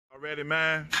Ready,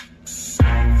 man?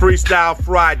 Freestyle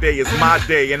Friday is my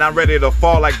day, and I'm ready to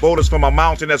fall like boulders from a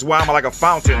mountain. That's why I'm like a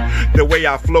fountain. The way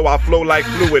I flow like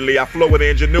fluidly. I flow with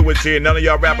ingenuity, and none of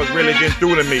y'all rappers really getting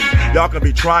through to me. Y'all can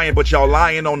be trying, but y'all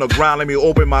lying on the ground. Let me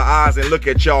open my eyes and look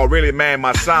at y'all. Really, man,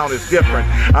 my sound is different.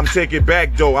 I'm taking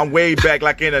back, though. I'm way back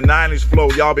like in the 90s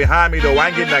flow. Y'all behind me, though. I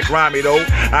ain't getting that grimy, though.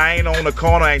 I ain't on the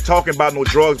corner. I ain't talking about no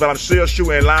drugs, but I'm still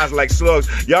shooting lines like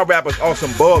slugs. Y'all rappers are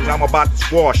some bugs. I'm about to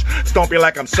squash. Stomp you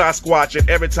like I'm Sasquatch, and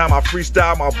every time I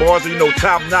freestyle, my bars are, you know,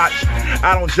 top notch.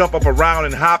 I don't jump up around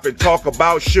and hop and talk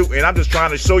about shooting. I'm just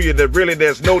trying to show you that really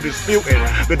there's no disputing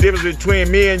the difference between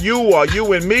me and you, or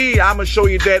you and me. I'ma show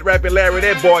you that Rapping Larry,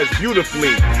 that boy is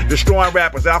beautifully destroying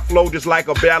rappers. I flow just like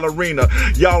a ballerina.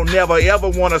 Y'all never ever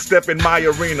wanna step in my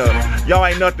arena. Y'all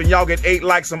ain't nothing, y'all get ate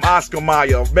like some Oscar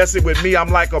Mayer. Messing with me, I'm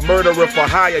like a murderer for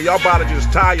hire. Y'all about to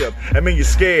just tired. I mean, you're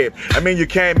scared. I mean, you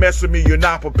can't mess with me, you're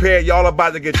not prepared. Y'all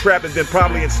about to get trapped and then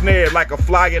probably ensnared like a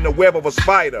fly in the web of a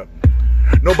spider.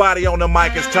 Nobody on the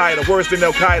mic is tighter, worse than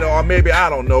Al-Qaeda, or maybe I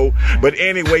don't know. But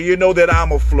anyway, you know that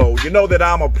I'm a flow. You know that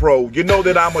I'm a pro. You know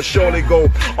that I'ma surely go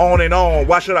on and on.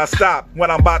 Why should I stop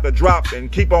when I'm about to drop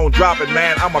and keep on dropping,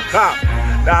 man? I'm a cop.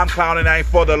 Now I'm clowning, I ain't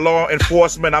for the law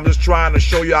enforcement. I'm just trying to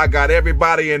show you I got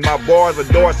everybody in my bars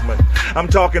endorsement. I'm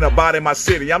talking about in my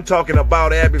city. I'm talking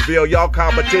about Abbeville. Y'all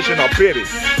competition or pity.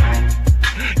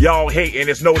 Y'all hating,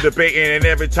 it's no debating, and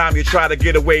every time you try to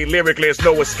get away lyrically, it's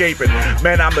no escaping.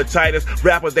 Man, I'm the tightest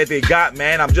rapper that they got,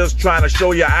 man. I'm just trying to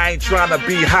show you I ain't trying to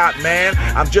be hot, man.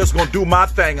 I'm just gonna do my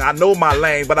thing. I know my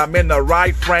lane, but I'm in the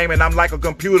right frame, and I'm like a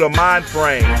computer mind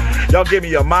frame. Y'all give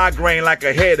me a migraine like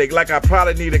a headache, like I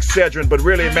probably need Excedrin, but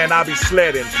really, man, I be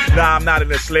sledding. Nah, I'm not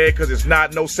in a sled, cause it's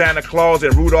not no Santa Claus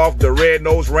and Rudolph the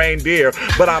red-nosed reindeer,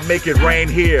 but I make it rain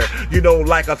here, you know,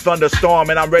 like a thunderstorm,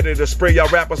 and I'm ready to spray y'all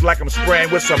rappers like I'm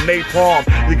spraying with some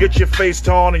napalm. You get your face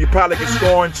torn and you probably get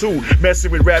scorned too.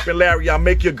 Messing with Rapping Larry, I'll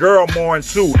make your girl mourn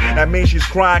too. That means she's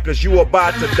crying cause you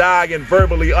about to die, and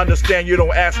verbally understand you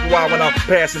don't ask why when I'm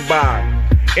passing by.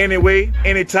 Anyway,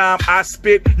 anytime I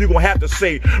spit, you gon' have to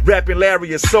say, Rapping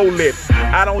Larry is so lit.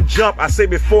 I don't jump, I say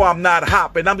before I'm not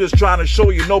hopping. I'm just trying to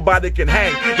show you nobody can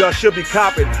hang. Y'all should be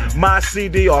copping my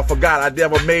CD, or I forgot I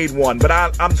never made one. But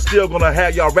I'm still gonna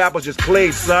have y'all rappers just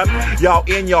play, son. Y'all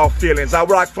in y'all feelings. I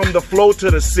rock from the floor to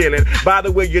the ceiling. By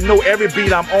the way, you know every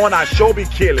beat I'm on, I sure be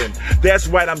killing. That's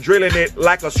right, I'm drilling it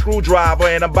like a screwdriver.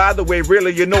 And by the way,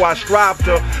 really, you know I strive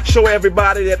to show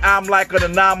everybody that I'm like an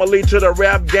anomaly to the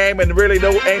rap game, and really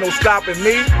ain't no stopping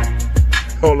me.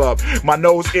 Hold up, my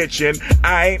nose itching,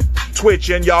 I ain't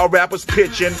twitching. Y'all rappers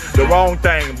pitching the wrong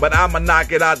thing, but I'ma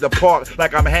knock it out the park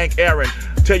like I'm Hank Aaron.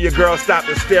 Tell your girl stop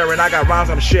the staring. I got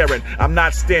rhymes I'm sharing. I'm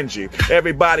not stingy.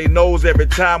 Everybody knows every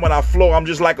time when I flow, I'm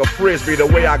just like a frisbee. The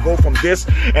way I go from this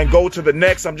and go to the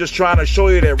next, I'm just trying to show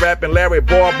you that Rapping Larry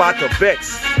boy about to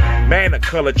vex. Man, the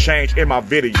color change in my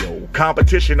video.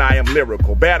 Competition, I am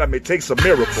lyrical. Bad, I may take some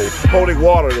miracle. Holy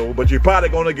water though, but you're probably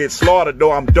gonna get slaughtered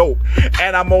though. I'm dope.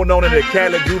 And I'm more known than the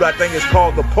Cali dude I think it's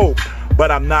called the Pope.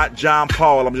 But I'm not John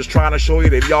Paul. I'm just trying to show you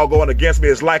that y'all going against me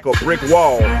is like a brick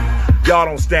wall. Y'all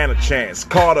don't stand a chance.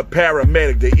 Call the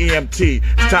paramedic, the EMT.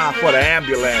 It's time for the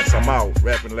ambulance. I'm out.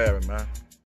 Rapping Larry, man.